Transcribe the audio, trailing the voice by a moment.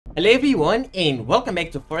Hello everyone and welcome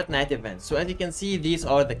back to Fortnite events. So as you can see, these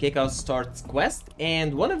are the kickout start quests,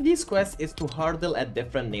 and one of these quests is to hurdle at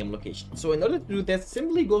different name locations. So in order to do that,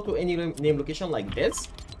 simply go to any name location like this,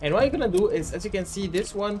 and what you're gonna do is, as you can see,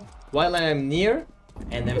 this one, while I am near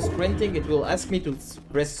and I'm sprinting, it will ask me to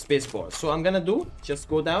press spacebar. So I'm gonna do just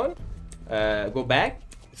go down, go back,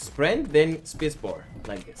 sprint, then spacebar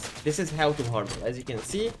like this. This is how to hurdle. As you can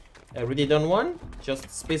see, already done one, just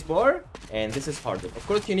spacebar, and this is hardle. Of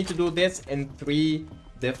course, you need to do this in 3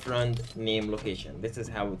 different name locations. This is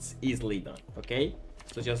how it's easily done. Okay,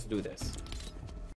 so just do this.